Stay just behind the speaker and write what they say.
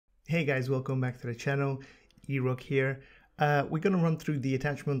Hey guys, welcome back to the channel. E-Roc here. We're going to run through the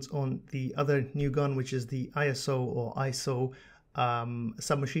attachments on the other new gun, which is the ISO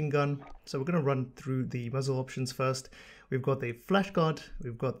submachine gun. So we're going to run through the muzzle options first. We've got the flash guard,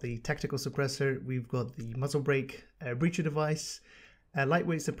 we've got the tactical suppressor, we've got the muzzle brake, breacher device, a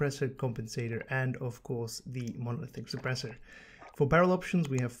lightweight suppressor, compensator, and of course the monolithic suppressor. For barrel options,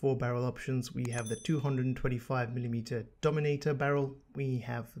 we have 4 barrel options. We have the 225mm Dominator barrel, we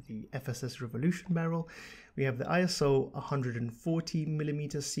have the FSS Revolution barrel, we have the ISO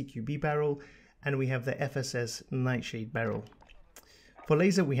 140mm CQB barrel, and we have the FSS Nightshade barrel. For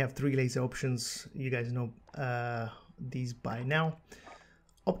laser, we have 3 laser options. You guys know these by now.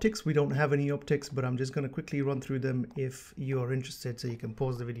 Optics, we don't have any optics, but I'm just going to quickly run through them if you are interested, so you can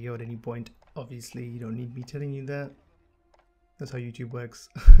pause the video at any point. Obviously, you don't need me telling you that. That's how YouTube works.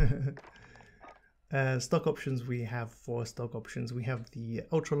 Stock options, we have 4 stock options. We have the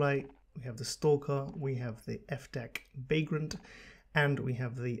Ultralight, we have the Stalker, we have the FTAC Vagrant, and we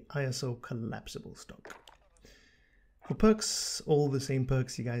have the ISO Collapsible stock. For perks, all the same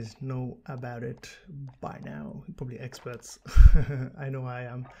perks, you guys know about it by now. You're probably experts. I know I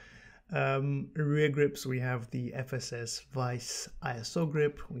am. Rear grips, we have the FSS Vice ISO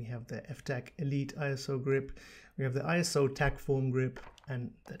grip, we have the FTAC Elite ISO grip, we have the ISO TAC Form grip,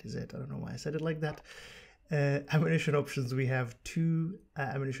 and that is it. I don't know why I said it like that. Ammunition options, we have 2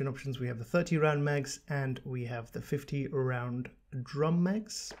 ammunition options. We have the 30 round mags and we have the 50 round drum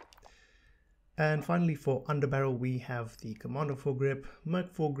mags. And finally, for underbarrel, we have the Commando foregrip,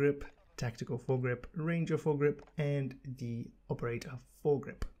 Merc foregrip, Tactical foregrip, Ranger foregrip, and the Operator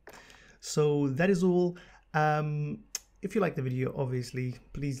foregrip. So that is all. If you like the video, obviously,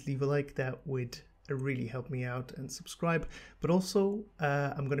 please leave a like. That would really help me out, and subscribe. But also,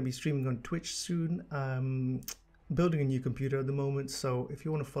 I'm going to be streaming on Twitch soon. Building a new computer at the moment, so if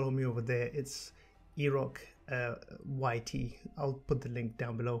you want to follow me over there, it's E-Roc YT. I'll put the link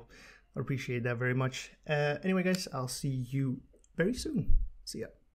down below. I appreciate that very much. Anyway guys, I'll see you very soon. See ya.